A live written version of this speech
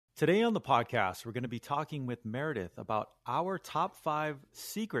Today on the podcast, we're going to be talking with Meredith about our top 5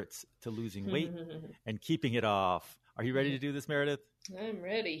 secrets to losing weight and keeping it off. Are you ready to do this, Meredith? I'm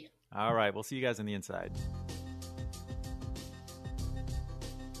ready. All right, we'll see you guys on the inside.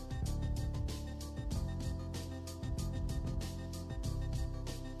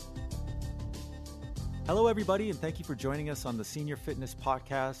 Hello, everybody, and thank you for joining us on the Senior Fitness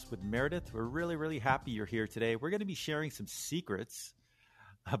Podcast with Meredith. We're really happy you're here today. We're going to be sharing some secrets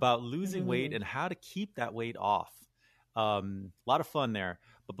about losing weight and how to keep that weight off. A lot of fun there.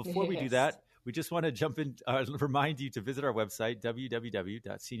 But before we do that, we just want to jump in, remind you to visit our website,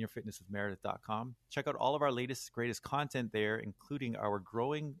 www.seniorfitnesswithmeredith.com. Check out all of our latest, greatest content there, including our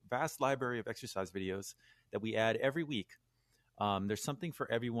growing, vast library of exercise videos that we add every week. There's something for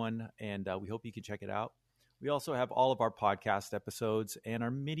everyone, and we hope you can check it out. We also have all of our podcast episodes and our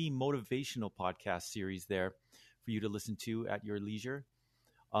mini motivational podcast series there for you to listen to at your leisure.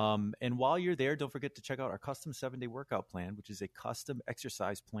 And while you're there, don't forget to check out our custom 7-day workout plan, which is a custom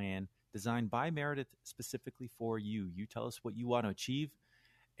exercise plan designed by Meredith specifically for you. You tell us what you want to achieve,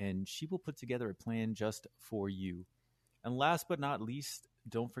 and she will put together a plan just for you. And last but not least,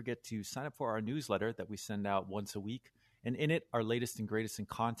 don't forget to sign up for our newsletter that we send out once a week. And in it, our latest and greatest in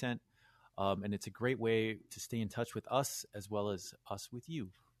content. And it's a great way to stay in touch with us as well as us with you.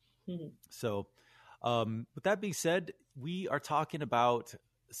 Mm-hmm. So with that being said, we are talking about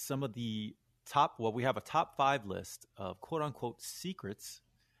some of the we have a top 5 list of quote unquote secrets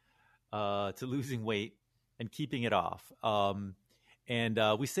to losing weight and keeping it off. And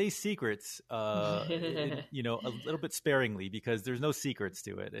we say secrets, a little bit sparingly because there's no secrets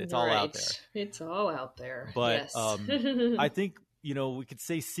to it. It's all out there. It's all out there. But yes. I think, we could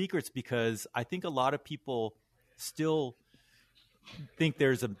say secrets because I think a lot of people still think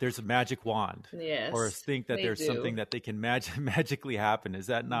there's a magic wand, yes, or think that there's something that they can magically happen. Is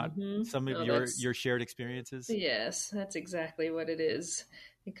that not some of your shared experiences? Yes, that's exactly what it is.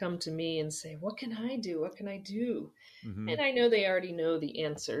 They come to me and say, what can I do? What can I do? Mm-hmm. And I know they already know the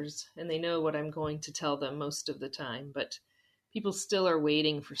answers and they know what I'm going to tell them most of the time, but people still are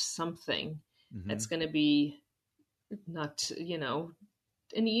waiting for something that's going to be not,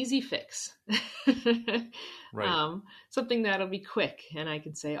 an easy fix. Right. Something that'll be quick. And I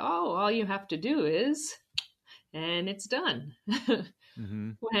can say, all you have to do is, and it's done.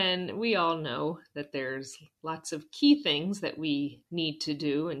 When we all know that there's lots of key things that we need to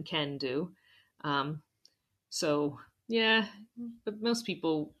do and can do. But most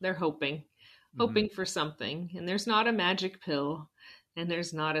people, they're hoping for something. And there's not a magic pill and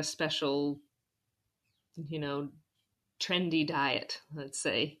there's not a special, trendy diet, let's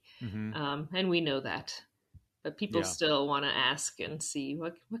say. And we know that. But people still want to ask and see,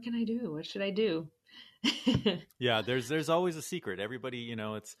 what can I do? What should I do? Yeah, there's always a secret. Everybody, they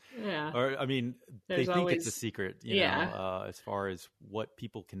think it's a secret, as far as what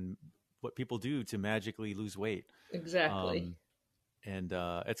people do to magically lose weight. Exactly. And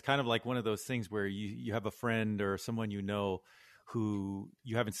it's kind of like one of those things where you have a friend or someone who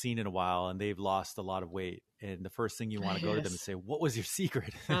you haven't seen in a while and they've lost a lot of weight. And the first thing you want to go to them and say, what was your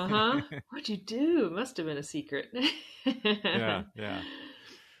secret? What'd you do? It must have been a secret. Yeah.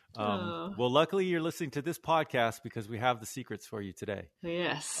 Well, luckily you're listening to this podcast because we have the secrets for you today.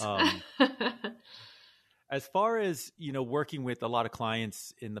 Yes. As far as, working with a lot of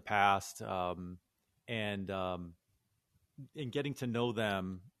clients in the past and getting to know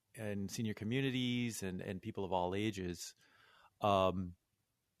them and senior communities and people of all ages,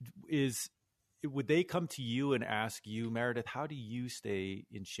 would they come to you and ask you, Meredith, how do you stay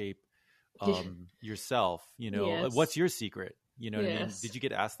in shape yourself? Yes. What's your secret? What I mean? Yes. Did you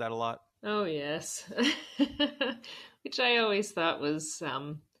get asked that a lot? Oh, yes. Which I always thought was,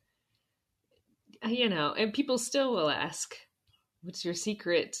 and people still will ask, what's your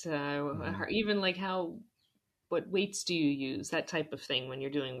secret? Even like what weights do you use? That type of thing when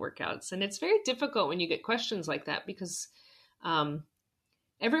you're doing workouts. And it's very difficult when you get questions like that because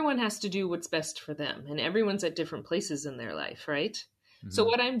everyone has to do what's best for them and everyone's at different places in their life, right? So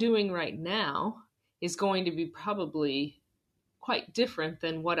what I'm doing right now is going to be probably quite different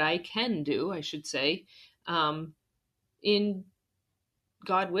than what I can do, I should say, in,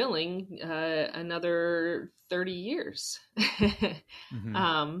 God willing, another 30 years.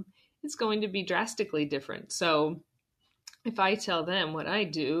 It's going to be drastically different. So if I tell them what I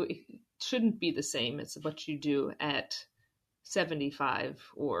do, it shouldn't be the same as what you do at 75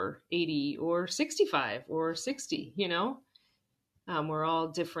 or 80 or 65 or 60, We're all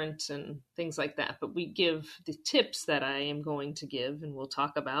different and things like that, but we give the tips that I am going to give and we'll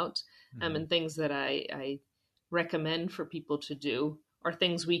talk about and things that I recommend for people to do are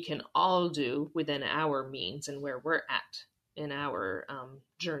things we can all do within our means and where we're at in our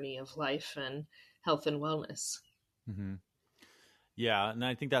journey of life and health and wellness. Mm-hmm. Yeah, and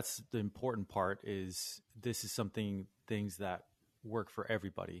I think that's the important part. Is this is things that work for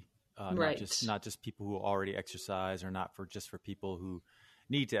everybody, Right. not just people who already exercise, or not for people who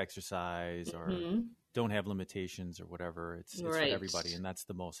need to exercise or Mm-hmm. don't have limitations or whatever. It's for Right. everybody, and that's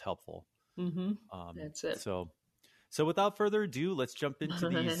the most helpful. Mm-hmm. That's it. So without further ado, let's jump into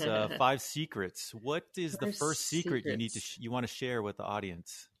these 5 secrets. What is the first secret you want to share with the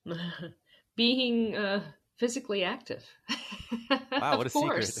audience? Being physically active. Wow, what Of a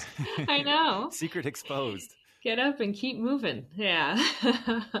course. secret. I know. Secret exposed. Get up and keep moving. Yeah.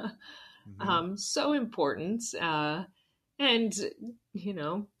 Mm-hmm. So important. And,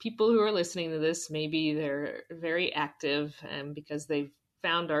 people who are listening to this, maybe they're very active and because they've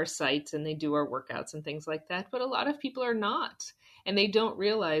found our site and they do our workouts and things like that. But a lot of people are not. And they don't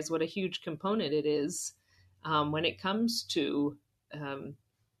realize what a huge component it is when it comes to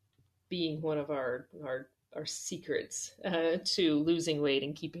being one of our secrets to losing weight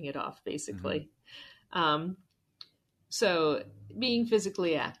and keeping it off, basically. Mm-hmm. So being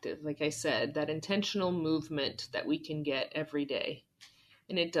physically active, like I said, that intentional movement that we can get every day.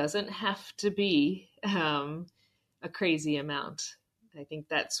 And it doesn't have to be a crazy amount. I think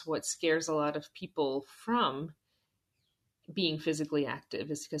that's what scares a lot of people from being physically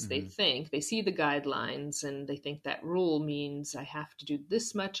active, is because mm-hmm. they see the guidelines and they think that rule means I have to do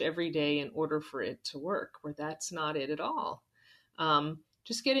this much every day in order for it to work, where that's not it at all.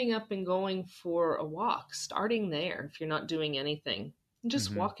 Just getting up and going for a walk, starting there if you're not doing anything, and just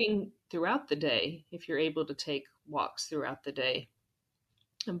mm-hmm. walking throughout the day if you're able to take walks throughout the day.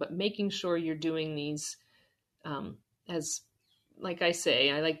 But making sure you're doing these as, like I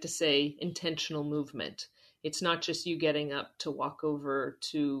like to say, intentional movement. It's not just you getting up to walk over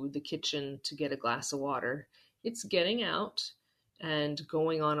to the kitchen to get a glass of water. It's getting out and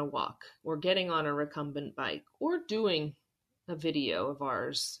going on a walk, or getting on a recumbent bike, or doing a video of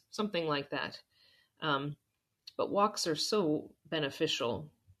ours, something like that. But walks are so beneficial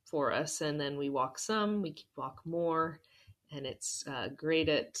for us. And then we walk some, we walk more, and it's great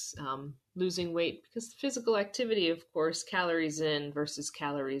at losing weight, because physical activity, of course, calories in versus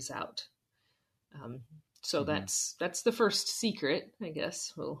calories out. So mm-hmm. that's the first secret, I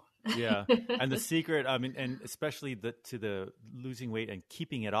guess. Yeah. And the secret, I mean, and especially to the losing weight and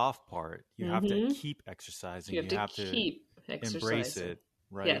keeping it off part, you mm-hmm. have to keep exercising. You have to keep embrace it.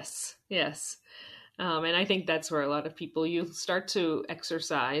 Right. Yes. And I think that's where a lot of people, you start to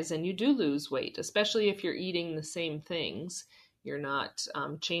exercise and you do lose weight, especially if you're eating the same things. You're not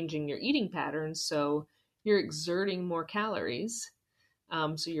changing your eating patterns, so you're exerting more calories.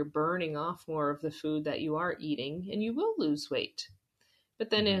 So you're burning off more of the food that you are eating, and you will lose weight. But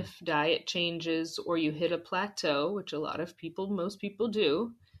then mm-hmm. if diet changes, or you hit a plateau, which most people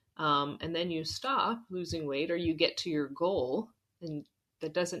do, and then you stop losing weight, or you get to your goal, and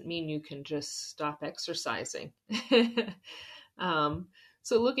that doesn't mean you can just stop exercising.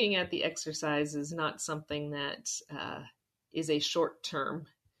 So looking at the exercise is not something that is a short term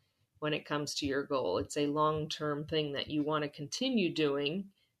when it comes to your goal. It's a long-term thing that you want to continue doing,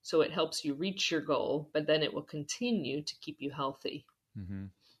 so it helps you reach your goal, but then it will continue to keep you healthy. Mm-hmm.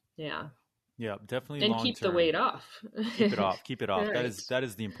 Yeah. Yeah, definitely. And keep the weight off. Keep it off. Right. That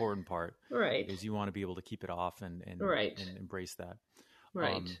is the important part. Right. Is you want to be able to keep it off and right. and embrace that.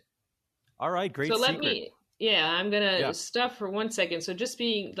 Right. All right, great. So secret. I'm going to stop for 1 second. So just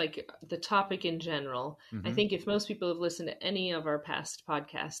being like the topic in general, mm-hmm. I think if most people have listened to any of our past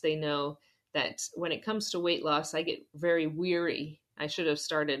podcasts, they know that when it comes to weight loss, I get very weary. I should have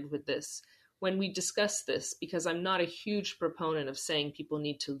started with this when we discuss this, because I'm not a huge proponent of saying people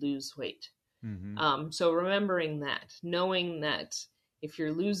need to lose weight. Mm-hmm. So remembering that, knowing that if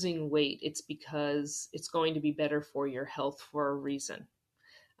you're losing weight, it's because it's going to be better for your health for a reason.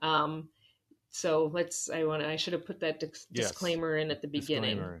 So I should have put that disclaimer in at the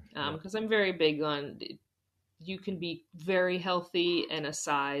beginning, because I'm very big on, you can be very healthy in a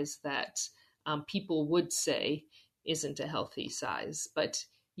size that people would say isn't a healthy size, but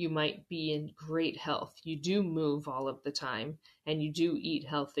you might be in great health. You do move all of the time, and you do eat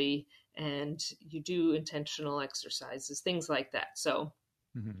healthy, and you do intentional exercises, things like that. So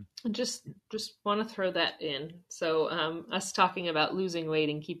mm-hmm. just want to throw that in. So us talking about losing weight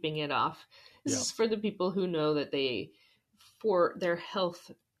and keeping it off, this is for the people who know that for their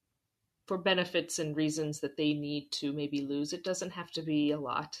health, for benefits and reasons that they need to maybe lose. It doesn't have to be a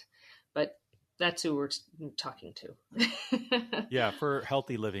lot, but that's who we're talking to. Yeah, for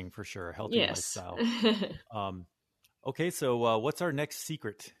healthy living, for sure. Healthy lifestyle. Okay, so what's our next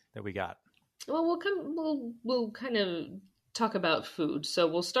secret that we got? Well, we'll kind of talk about food. So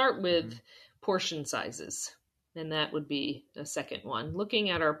we'll start Hmm. with portion sizes, and that would be a second one. Looking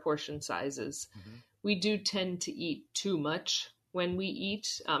at our portion sizes, Hmm. we do tend to eat too much when we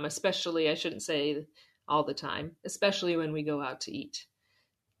eat, especially, I shouldn't say all the time, especially when we go out to eat.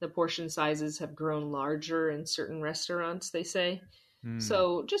 The portion sizes have grown larger in certain restaurants, they say. Mm.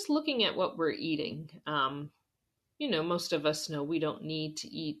 So just looking at what we're eating, most of us know we don't need to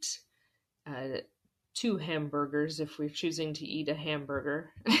eat uh, two hamburgers if we're choosing to eat a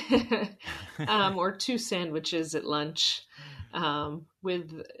hamburger, or two sandwiches at lunch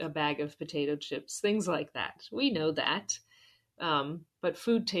with a bag of potato chips, things like that. We know that. But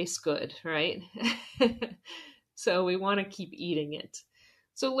food tastes good, right? So we want to keep eating it.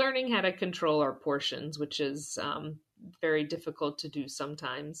 So learning how to control our portions, which is very difficult to do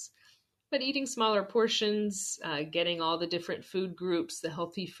sometimes. But eating smaller portions, getting all the different food groups, the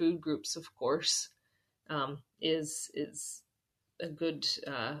healthy food groups, of course, is a good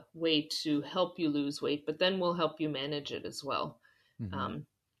way to help you lose weight. But then we'll help you manage it as well. Hmm. Um,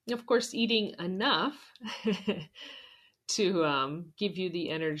 of course, eating enough to give you the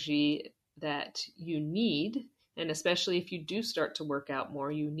energy that you need. And especially if you do start to work out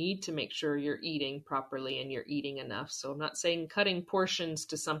more, you need to make sure you're eating properly and you're eating enough. So I'm not saying cutting portions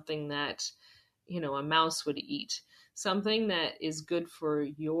to something that, a mouse would eat, something that is good for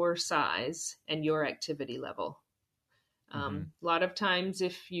your size and your activity level. Hmm. A lot of times,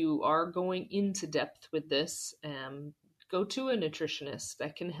 if you are going into depth with this, go to a nutritionist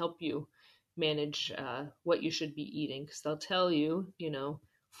that can help you manage what you should be eating, because they'll tell you,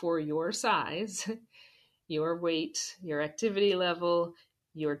 for your size, your weight, your activity level,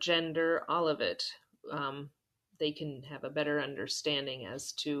 your gender, all of it. Um, they can have a better understanding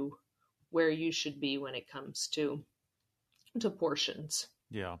as to where you should be when it comes to portions.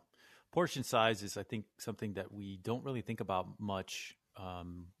 Yeah. Portion size is, I think, something that we don't really think about much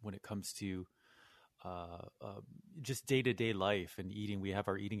when it comes to uh, uh, just day to day life and eating. We have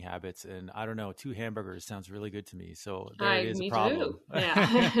our eating habits, and I don't know, two hamburgers sounds really good to me. So there it is, a Me problem. too.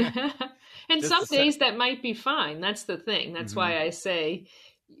 Yeah. And Just some a set. days that might be fine. That's the thing. That's Hmm. why I say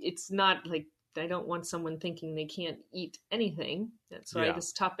it's not like I don't want someone thinking they can't eat anything. That's why Yeah.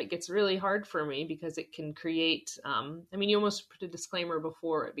 this topic gets really hard for me because it can create, you almost put a disclaimer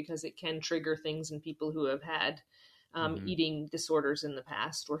before it because it can trigger things in people who have had Hmm. eating disorders in the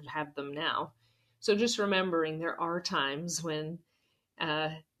past or have them now. So just remembering there are times when uh,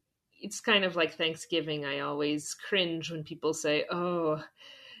 it's kind of like Thanksgiving. I always cringe when people say, "Oh,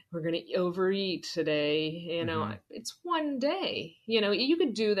 we're going to overeat today." Hmm. It's one day. You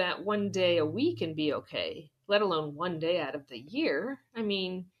could do that one day a week and be okay, let alone one day out of the year.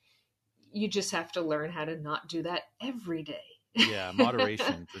 You just have to learn how to not do that every day. Yeah.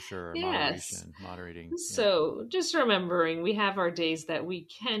 Moderation for sure. Yes. Moderation, moderating. Yeah. So just remembering we have our days that we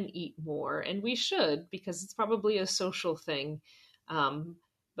can eat more, and we should because it's probably a social thing. Um,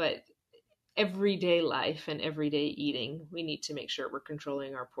 but everyday life and everyday eating, we need to make sure we're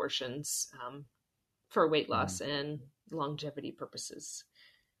controlling our portions for weight Hmm. loss and longevity purposes.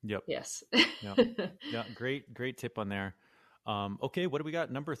 Yep. Yes. Yep. Yeah. Great tip on there. Okay. What do we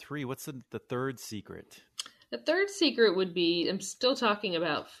got? Number three. What's the third secret? The third secret would be I'm still talking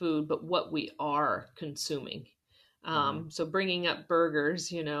about food, but what we are consuming. Hmm. So bringing up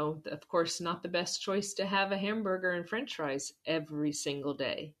burgers, of course, not the best choice to have a hamburger and French fries every single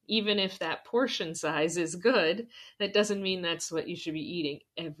day. Even if that portion size is good, that doesn't mean that's what you should be eating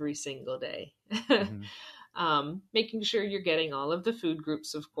every single day. Hmm. Making sure you're getting all of the food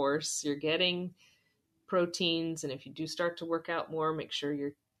groups, of course, you're getting proteins, and if you do start to work out more, make sure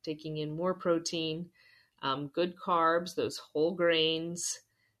you're taking in more protein, good carbs, those whole grains.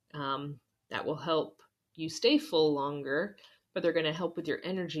 That will help you stay full longer, but they're going to help with your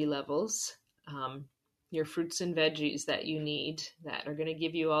energy levels. Um, your fruits and veggies that you need that are going to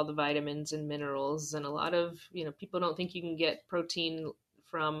give you all the vitamins and minerals. And a lot of, people don't think you can get protein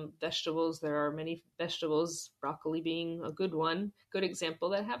from vegetables. There are many vegetables, broccoli being a good example,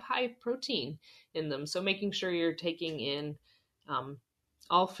 that have high protein in them. So making sure you're taking in um,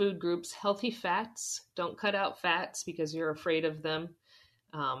 all food groups, healthy fats. Don't cut out fats because you're afraid of them.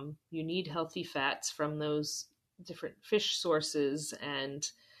 You need healthy fats from those different fish sources and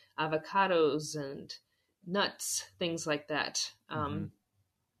avocados and nuts, things like that. Hmm.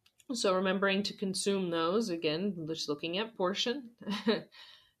 So remembering to consume those, again, just looking at portion,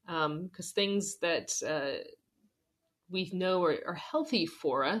 because things that we know are healthy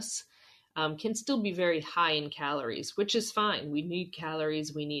for us can still be very high in calories, which is fine. We need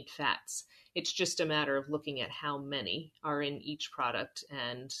calories, we need fats. It's just a matter of looking at how many are in each product.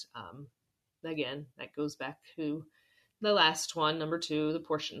 And again, that goes back to the last one, number 2, the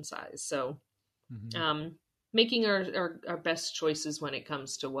portion size. So making our best choices when it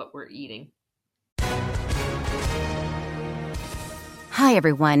comes to what we're eating. Hi,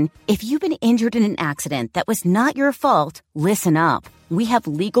 everyone. If you've been injured in an accident that was not your fault, listen up. We have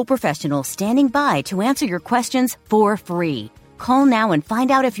legal professionals standing by to answer your questions for free. Call now and find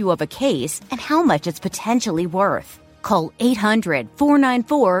out if you have a case and how much it's potentially worth. Call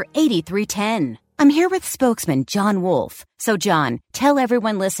 800-494-8310. I'm here with spokesman John Wolf. So, John, tell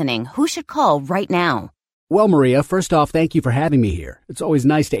everyone listening who should call right now. Well, Maria, first off, thank you for having me here. It's always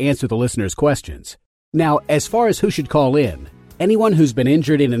nice to answer the listeners' questions. Now, as far as who should call in, anyone who's been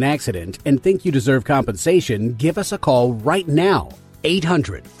injured in an accident and think you deserve compensation, give us a call right now.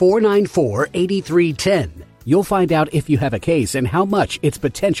 800-494-8310. You'll find out if you have a case and how much it's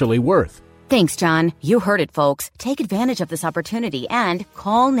potentially worth. Thanks, John. You heard it, folks. Take advantage of this opportunity and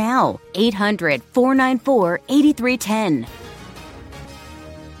call now. 800-494-8310.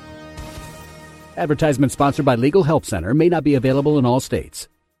 Advertisement sponsored by Legal Help Center. May not be available in all states.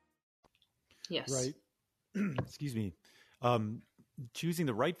 Yes. Right. Excuse me. Choosing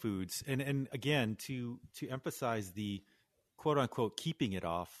the right foods. And again, to emphasize the quote unquote keeping it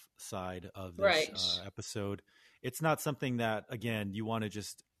off side of this episode, it's not something that, again, you want to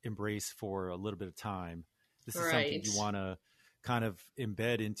just embrace for a little bit of time. This is something you want to kind of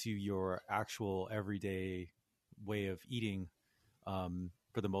embed into your actual everyday way of eating,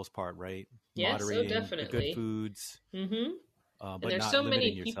 for the most part, right? Yes, moderating definitely. The good foods. Mm-hmm. But and there's not so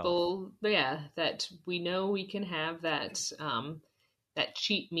many yourself. people, that we know we can have that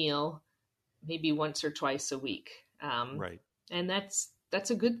cheat meal maybe once or twice a week. Right. And that's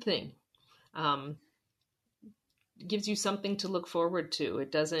a good thing. It gives you something to look forward to.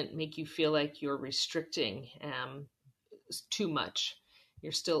 It doesn't make you feel like you're restricting too much.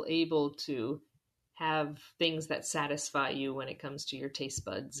 You're still able to have things that satisfy you when it comes to your taste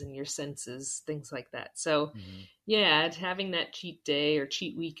buds and your senses, things like that. So having that cheat day or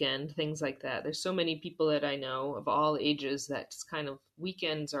cheat weekend, things like that. There's so many people that I know of all ages that kind of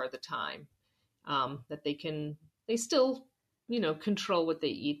weekends are the time that they still, control what they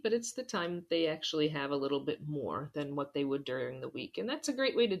eat, but it's the time that they actually have a little bit more than what they would during the week. And that's a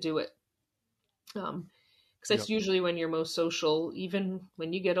great way to do it. Because that's usually when you're most social, even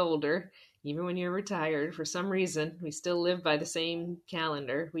when you get older. Even when you're retired, for some reason, we still live by the same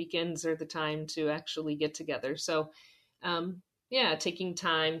calendar. Weekends are the time to actually get together. So, taking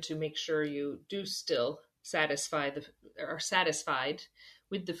time to make sure you do still are satisfied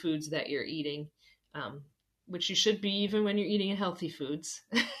with the foods that you're eating, which you should be even when you're eating healthy foods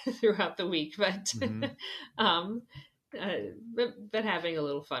throughout the week. But, but having a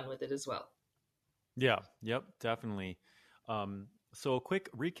little fun with it as well. Yeah. Yep. Definitely. So a quick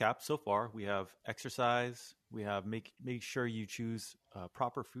recap so far: we have exercise, we have make sure you choose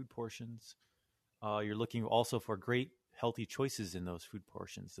proper food portions. You're looking also for great healthy choices in those food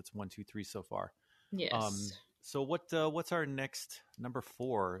portions. That's 1, 2, 3 so far. Yes. So what's our next number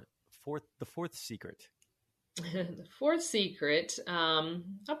 4? The fourth secret. The fourth secret, I'll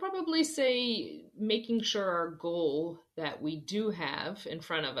probably say making sure our goal that we do have in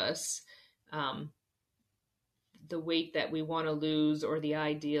front of us, the weight that we want to lose or the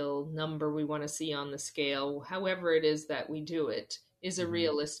ideal number we want to see on the scale, however it is that we do it, is a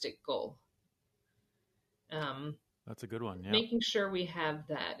realistic goal. That's a good one. Yeah. Making sure we have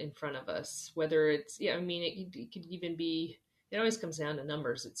that in front of us, whether it's, it could even be, it always comes down to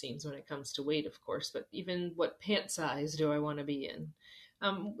numbers, it seems, when it comes to weight, of course, but even what pant size do I want to be in?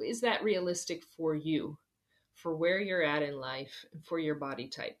 Is that realistic for you, for where you're at in life, for your body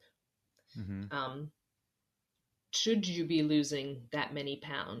type? Should you be losing that many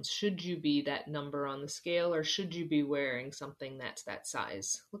pounds? Should you be that number on the scale, or should you be wearing something that's that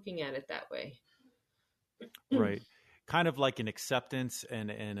size? Looking at it that way. Right. Kind of like an acceptance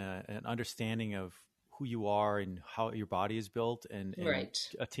and an understanding of who you are and how your body is built, and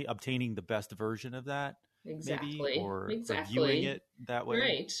obtaining the best version of that. Exactly. Maybe, or viewing it that way.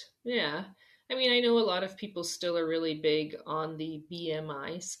 Right. Yeah. I mean, I know a lot of people still are really big on the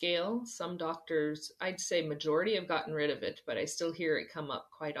BMI scale. Some doctors, I'd say majority, have gotten rid of it, but I still hear it come up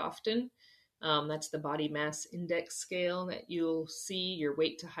quite often. That's the body mass index scale that you'll see, your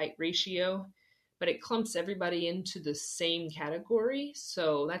weight to height ratio, but it clumps everybody into the same category.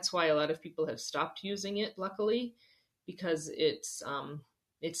 So that's why a lot of people have stopped using it, luckily, because it's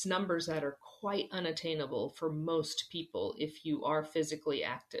numbers that are quite unattainable for most people if you are physically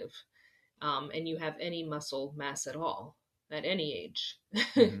active. And you have any muscle mass at all at any age.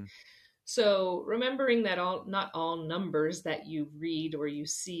 So remembering that not all numbers that you read or you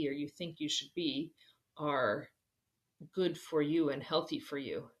see or you think you should be are good for you and healthy for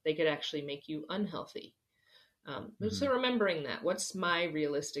you. They could actually make you unhealthy. So remembering that, what's my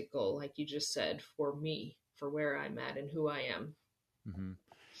realistic goal, like you just said, for me, for where I'm at and who I am.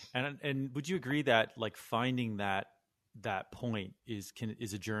 Mm-hmm. And would you agree that like finding that point is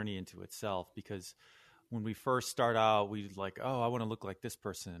a journey into itself? Because when we first start out, we like, oh, I want to look like this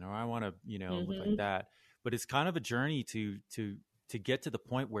person, or I want to, look like that. But it's kind of a journey to get to the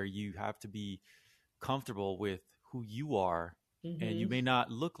point where you have to be comfortable with who you are, and you may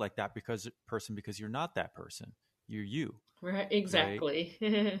not look like that because you're not that person. You're you. Right, exactly.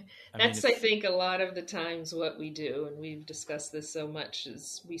 Right? I think a lot of the times what we do, and we've discussed this so much,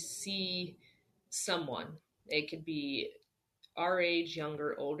 is we see someone. It could be our age,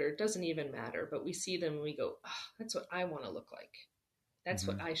 younger, older, it doesn't even matter, but we see them and we go, oh, that's what I want to look like. That's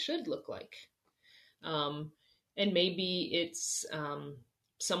what I should look like. And maybe it's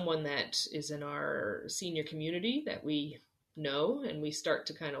someone that is in our senior community that we know, and we start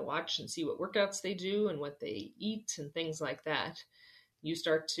to kind of watch and see what workouts they do and what they eat and things like that. You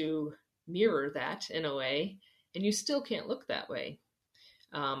start to mirror that in a way, and you still can't look that way.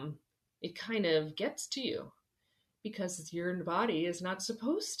 It kind of gets to you because your body is not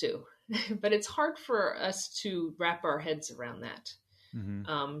supposed to. But it's hard for us to wrap our heads around that.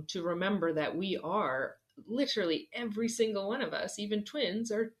 To remember that we are literally every single one of us, even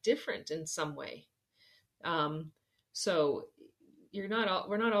twins, are different in some way. So we're not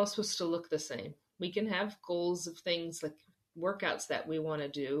all supposed to look the same. We can have goals of things like workouts that we want to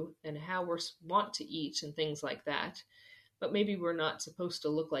do and how we want to eat and things like that. But maybe we're not supposed to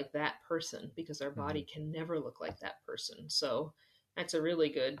look like that person because our body can never look like that person. So that's a really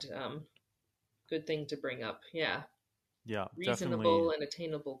good thing to bring up. Yeah. Yeah. Reasonable and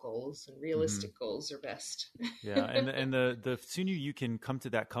attainable goals and realistic goals are best. Yeah. And the sooner you can come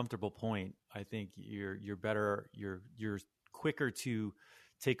to that comfortable point, I think you're better, you're quicker to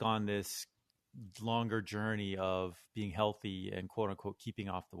take on this longer journey of being healthy and quote unquote keeping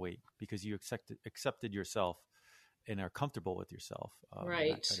off the weight because you accepted yourself and are comfortable with yourself,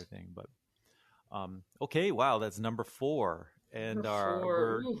 right? That kind of thing. But okay, wow, that's number 4, and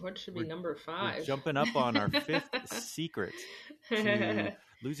what should be number 5? We're jumping up on our 5th secret to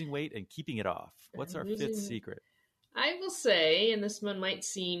losing weight and keeping it off. What's our 5th secret? I will say, and this one might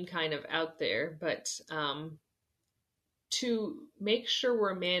seem kind of out there, but to make sure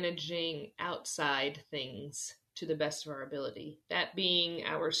we're managing outside things to the best of our ability. That being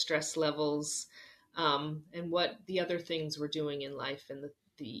our stress levels. And what the other things we're doing in life and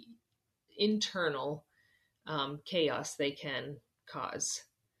the internal chaos they can cause.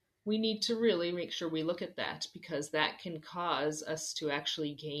 We need to really make sure we look at that because that can cause us to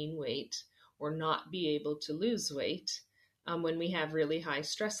actually gain weight or not be able to lose weight when we have really high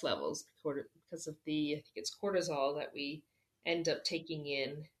stress levels because of I think it's cortisol that we end up taking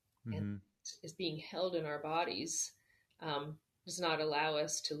in and is being held in our bodies. Does not allow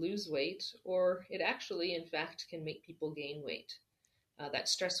us to lose weight, or it actually, in fact, can make people gain weight. That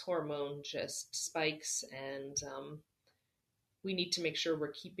stress hormone just spikes, and we need to make sure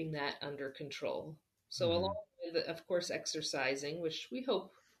we're keeping that under control. So along with, of course, exercising, which we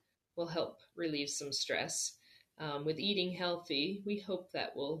hope will help relieve some stress. With eating healthy, we hope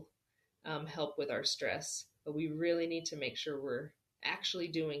that will help with our stress, but we really need to make sure we're actually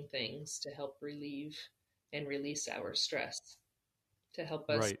doing things to help relieve and release our stress, to help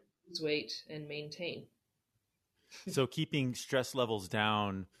us lose weight and maintain. So keeping stress levels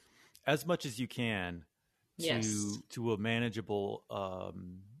down as much as you can to a manageable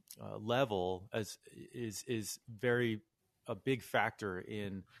level is a big factor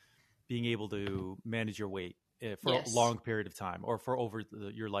in being able to manage your weight for a long period of time or for over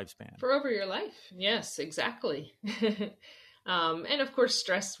your lifespan. For over your life. Yes, exactly. And of course,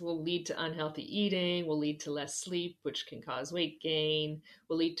 stress will lead to unhealthy eating, will lead to less sleep, which can cause weight gain,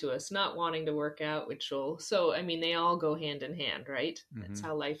 will lead to us not wanting to work out, they all go hand in hand, right? That's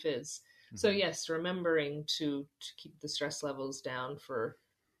how life is. So yes, remembering to keep the stress levels down for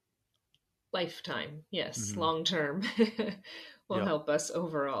lifetime. Yes. Long term will help us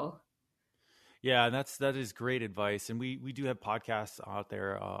overall. Yeah, and that is great advice. And we do have podcasts out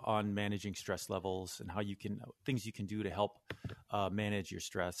there on managing stress levels and things you can do to help manage your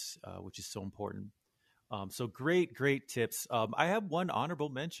stress, which is so important. So great tips. I have one honorable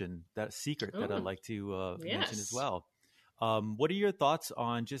mention, that secret that I'd like to mention as well. What are your thoughts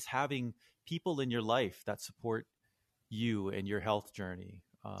on just having people in your life that support you and your health journey?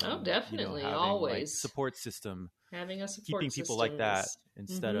 Definitely, having, always like, support system, having a support keeping people like that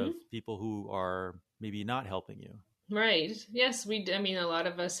instead of people who are maybe not helping you. Right. Yes, I mean, a lot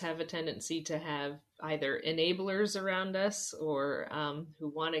of us have a tendency to have either enablers around us or who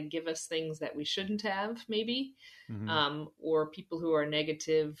want to give us things that we shouldn't have, maybe, or people who are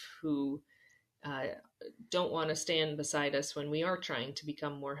negative, who don't want to stand beside us when we are trying to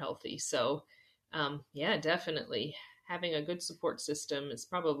become more healthy. So, yeah, definitely having a good support system is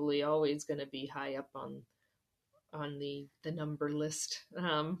probably always going to be high up on the number list.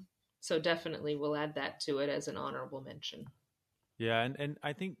 So definitely we'll add that to it as an honorable mention. Yeah. And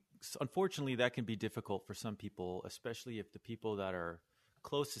I think, unfortunately, that can be difficult for some people, especially if the people that are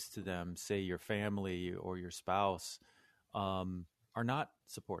closest to them, say your family or your spouse, are not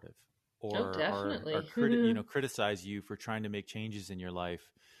supportive or criticize you for trying to make changes in your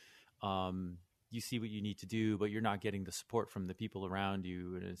life. You see what you need to do, but you're not getting the support from the people around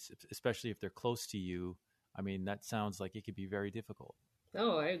you. And especially if they're close to you. I mean, that sounds like it could be very difficult.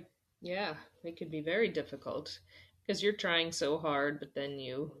 Yeah, it could be very difficult because you're trying so hard, but then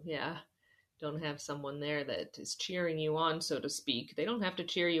you don't have someone there that is cheering you on, so to speak. They don't have to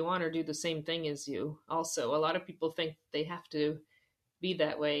cheer you on or do the same thing as you. Also, a lot of people think they have to be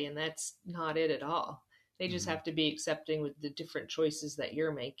that way, and that's not it at all. They just have to be accepting with the different choices that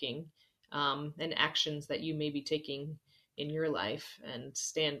you're making and actions that you may be taking in your life and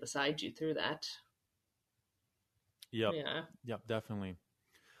stand beside you through that. Yep, definitely.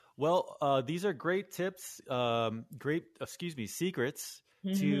 Well, these are great tips, secrets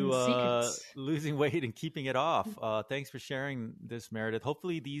to losing weight and keeping it off. Thanks for sharing this, Meredith.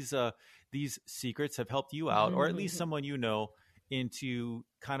 Hopefully these secrets have helped you out, or at least someone you know, into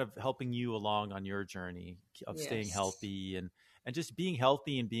kind of helping you along on your journey of staying healthy and just being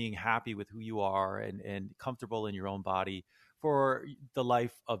healthy and being happy with who you are and comfortable in your own body for the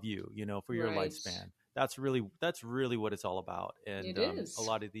life of you, for your lifespan. That's really what it's all about. And it is. A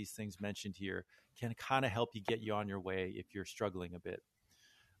lot of these things mentioned here can kind of help you get you on your way if you're struggling a bit.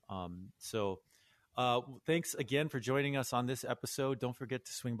 Thanks again for joining us on this episode. Don't forget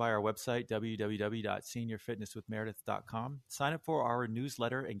to swing by our website, www.seniorfitnesswithmeredith.com. Sign up for our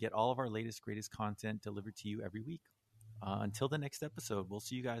newsletter and get all of our latest, greatest content delivered to you every week. Until the next episode, we'll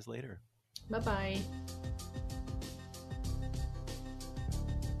see you guys later. Bye-bye.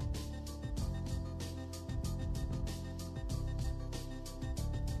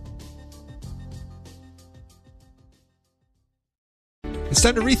 It's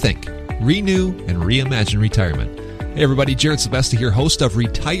time to rethink, renew, and reimagine retirement. Hey everybody, Jared Sebesta here, host of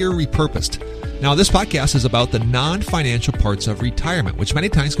Retire Repurposed. Now this podcast is about the non-financial parts of retirement, which many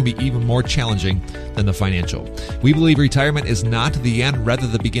times can be even more challenging than the financial. We believe retirement is not the end, rather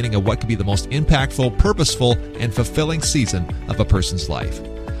the beginning of what could be the most impactful, purposeful, and fulfilling season of a person's life.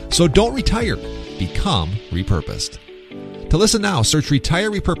 So don't retire, become repurposed. To listen now, search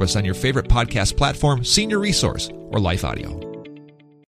Retire Repurposed on your favorite podcast platform, Senior Resource, or Life Audio.